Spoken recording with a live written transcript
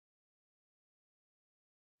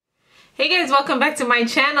Hey guys, welcome back to my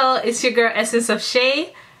channel. It's your girl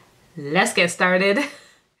Essenceofshay. Let's get started.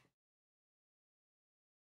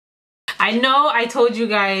 I know I told you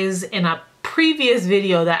guys in a previous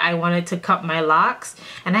video that I wanted to cut my locks,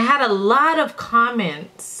 and I had a lot of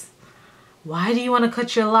comments. Why do you want to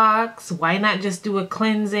cut your locks? Why not just do a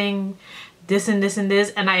cleansing? This and this and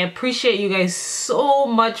this. And I appreciate you guys so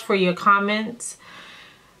much for your comments.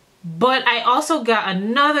 But I also got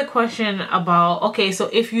another question about, okay,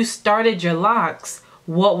 so if you started your locks,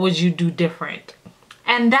 what would you do different?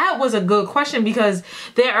 And that was a good question because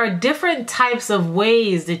there are different types of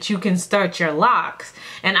ways that you can start your locks.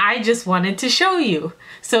 And I just wanted to show you.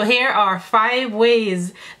 So here are 5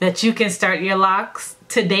 ways that you can start your locks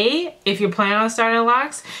today. If you're planning on starting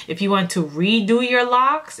locks, if you want to redo your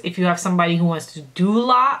locks, if you have somebody who wants to do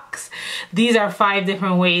locks, these are 5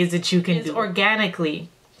 different ways that you can do organically.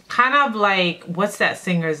 Kind of like, what's that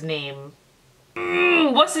singer's name?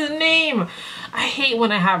 What's his name? I hate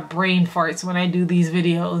when I have brain farts when I do these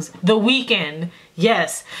videos. The Weeknd.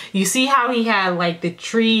 Yes. You see how he had like the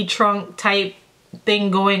tree trunk type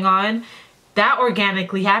thing going on? That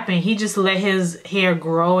organically happened. He just let his hair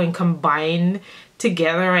grow and combine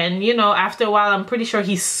together, and you know, after a while I'm pretty sure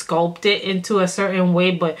he sculpted it into a certain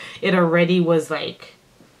way, but it already was like,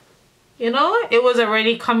 you know, it was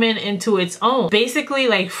already coming into its own. Basically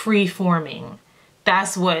like free forming.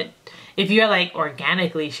 That's what, if you're like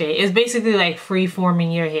organically Shay, it's basically like free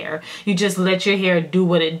forming your hair. You just let your hair do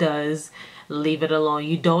what it does, leave it alone.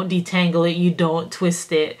 You don't detangle it, you don't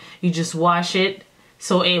twist it, you just wash it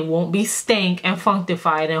so it won't be stank and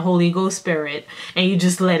functified and Holy Ghost spirit, and you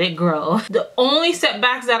just let it grow. The only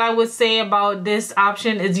setbacks that I would say about this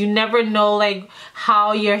option is you never know like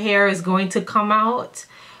how your hair is going to come out.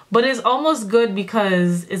 But it's almost good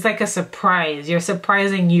because it's like a surprise. You're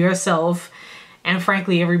surprising yourself and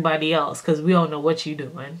frankly everybody else, because we don't know what you're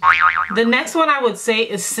doing. The next one I would say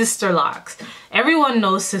is Sisterlocks. Everyone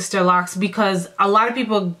knows Sisterlocks because a lot of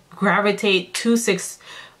people gravitate to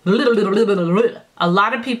Sisterlocks.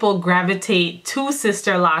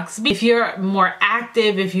 If you're more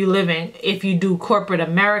active, if you do corporate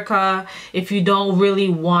America, if you don't really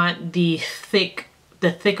want the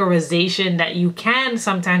thickerization that you can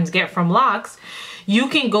sometimes get from locks, you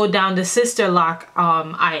can go down the Sisterlock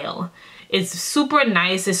aisle. It's super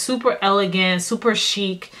nice, it's super elegant, super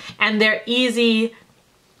chic, and they're easy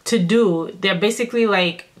to do. They're basically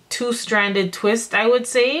like 2-stranded twists, I would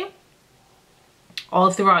say, all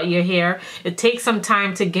throughout your hair. It takes some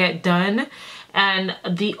time to get done. And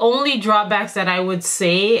the only drawbacks that I would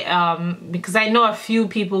say, because I know a few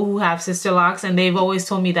people who have Sisterlocks and they've always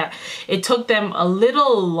told me that it took them a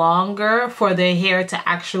little longer for their hair to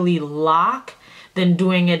actually lock than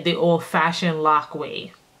doing it the old-fashioned lock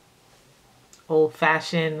way.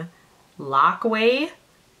 Old-fashioned lock way?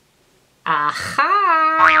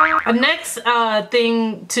 Aha! The next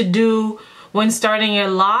thing to do when starting your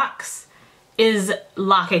locks is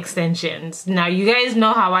lock extensions. Now you guys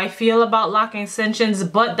know how I feel about lock extensions,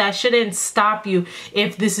 but that shouldn't stop you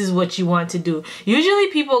if this is what you want to do. Usually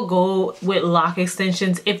people go with lock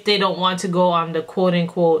extensions if they don't want to go on the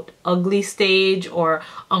quote-unquote ugly stage or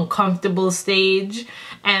uncomfortable stage,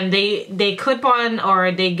 and they clip on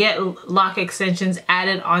or they get lock extensions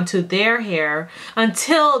added onto their hair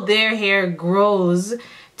until their hair grows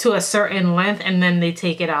to a certain length and then they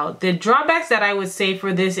take it out. The drawbacks that I would say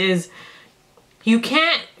for this is you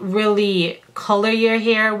can't really color your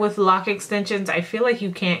hair with lock extensions. I feel like you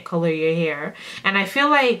can't color your hair. And I feel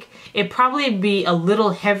like it'd probably be a little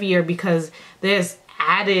heavier because there's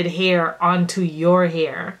added hair onto your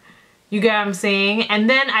hair. You get what I'm saying? And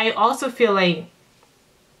then I also feel like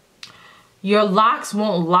your locks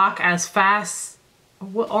won't lock as fast,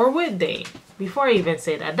 or would they? Before I even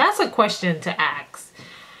say that, that's a question to ask.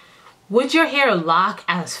 Would your hair lock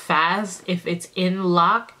as fast if it's in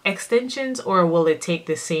lock extensions, or will it take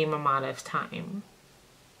the same amount of time?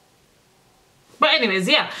 But anyways,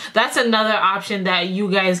 yeah, that's another option that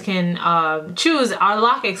you guys can choose, are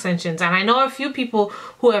lock extensions. And I know a few people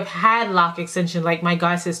who have had lock extensions, like my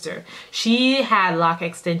god sister. She had lock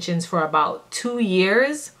extensions for about 2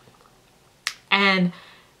 years, and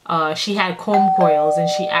she had comb coils and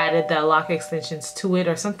she added the lock extensions to it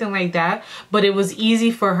or something like that. But it was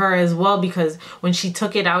easy for her as well because when she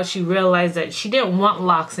took it out, she realized that she didn't want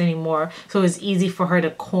locks anymore. So it was easy for her to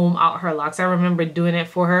comb out her locks. I remember doing it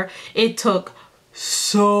for her. It took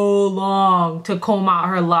so long to comb out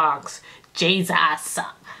her locks. Jesus.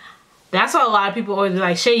 That's why a lot of people always be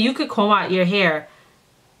like, Shay, you could comb out your hair.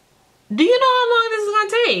 Do you know how long this is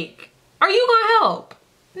gonna take? Are you gonna help?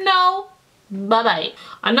 No. Bye-bye.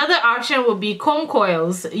 Another option would be comb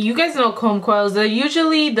coils. You guys know comb coils. They're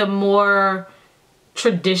usually the more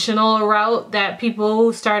traditional route that people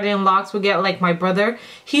who started in locks would get. Like my brother,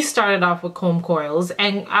 he started off with comb coils.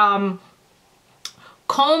 And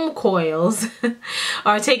comb coils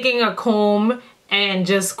are taking a comb and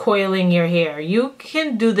just coiling your hair. You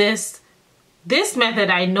can do this method,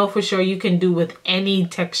 I know for sure you can do with any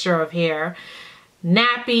texture of hair.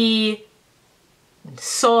 Nappy,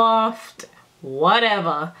 soft,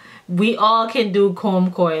 whatever. We all can do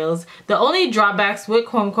comb coils. The only drawbacks with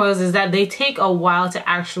comb coils is that they take a while to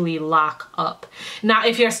actually lock up. Now,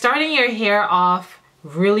 if you're starting your hair off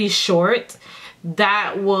really short,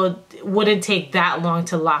 that wouldn't take that long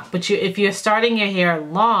to lock. But if you're starting your hair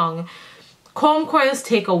long, comb coils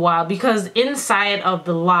take a while because inside of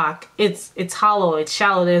the lock, it's hollow, it's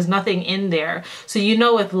shallow, there's nothing in there. So you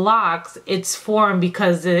know with locks, it's formed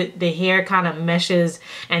because the hair kind of meshes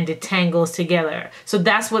and detangles together. So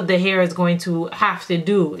that's what the hair is going to have to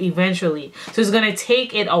do eventually. So it's going to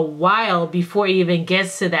take it a while before it even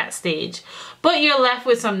gets to that stage. But you're left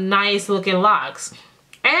with some nice looking locks.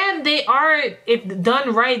 And they are, if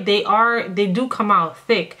done right, they do come out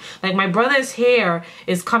thick. Like my brother's hair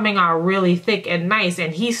is coming out really thick and nice,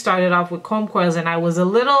 and he started off with comb coils, and I was a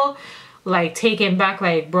little like taken back,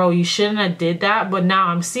 like, bro, you shouldn't have did that. But now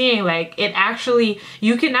I'm seeing like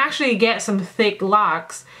you can actually get some thick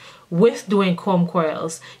locks with doing comb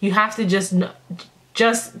coils. You have to just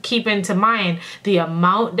keep into mind the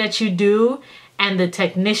amount that you do and the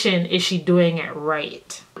technician, is she doing it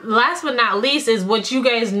right. Last but not least is what you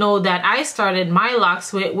guys know that I started my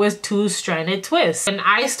locks with was two-stranded twists. When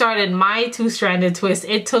I started my two-stranded twist,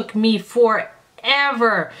 it took me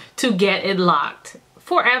forever to get it locked.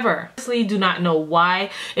 Forever. Honestly, do not know why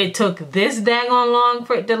it took this daggone long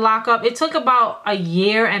for it to lock up. It took about 1.5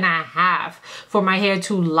 years for my hair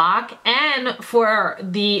to lock and for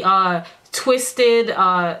the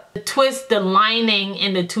the lining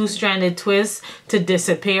in the two-stranded twist to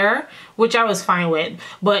disappear, which I was fine with,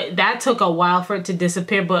 but that took a while for it to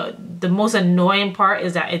disappear. But the most annoying part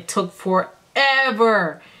is that it took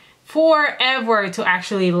forever to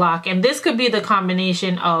actually lock. And this could be the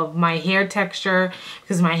combination of my hair texture,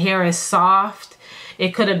 because my hair is soft.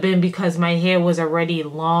 It could have been because my hair was already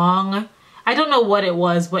long. I don't know what it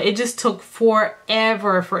was, but it just took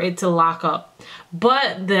forever for it to lock up.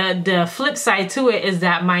 But the flip side to it is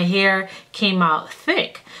that my hair came out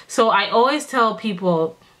thick. So I always tell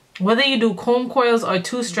people, whether you do comb coils or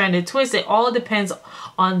two-stranded twists, it all depends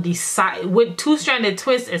on the size. With two-stranded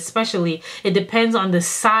twists especially, it depends on the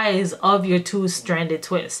size of your two-stranded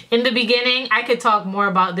twist. In the beginning, I could talk more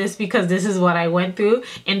about this because this is what I went through.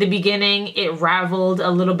 In the beginning, it raveled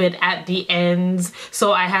a little bit at the ends,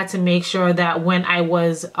 so I had to make sure that when I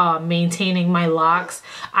was maintaining my locks,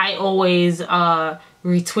 I always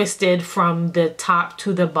retwisted from the top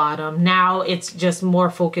to the bottom. Now it's just more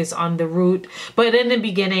focused on the root, but in the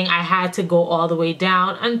beginning I had to go all the way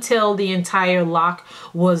down until the entire lock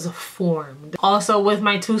was formed. Also with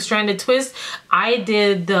my two-stranded twist, I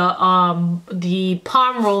did the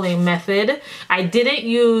palm rolling method. I didn't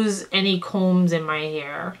use any combs in my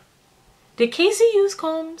hair. Did Casey use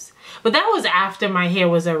combs? But that was after my hair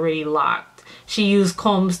was already locked. She used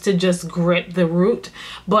combs to just grip the root.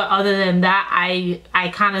 But other than that, I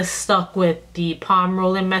kind of stuck with the palm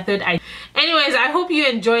rolling method. Anyways, I hope you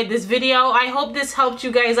enjoyed this video. I hope this helped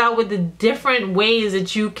you guys out with the different ways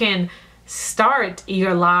that you can start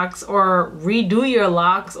your locks or redo your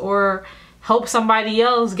locks or help somebody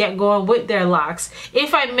else get going with their locks.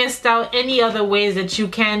 If I missed out any other ways that you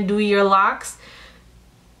can do your locks,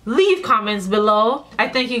 leave comments below. I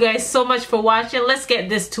thank you guys so much for watching. Let's get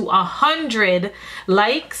this to 100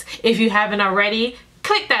 likes. If you haven't already,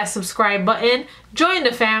 click that subscribe button. Join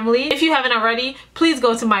the family. If you haven't already, please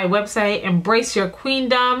go to my website, Embrace Your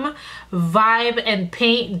Queendom,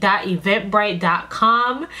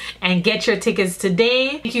 vibeandpaint.eventbrite.com, and get your tickets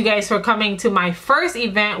today. Thank you guys for coming to my first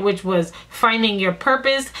event, which was Finding Your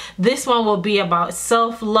Purpose. This one will be about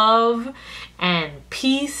self-love and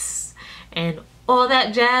peace and all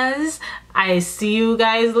that jazz. I see you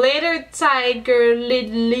guys later, tiger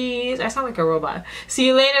lilies. I sound like a robot. See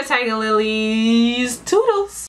you later, tiger lilies. Toodles.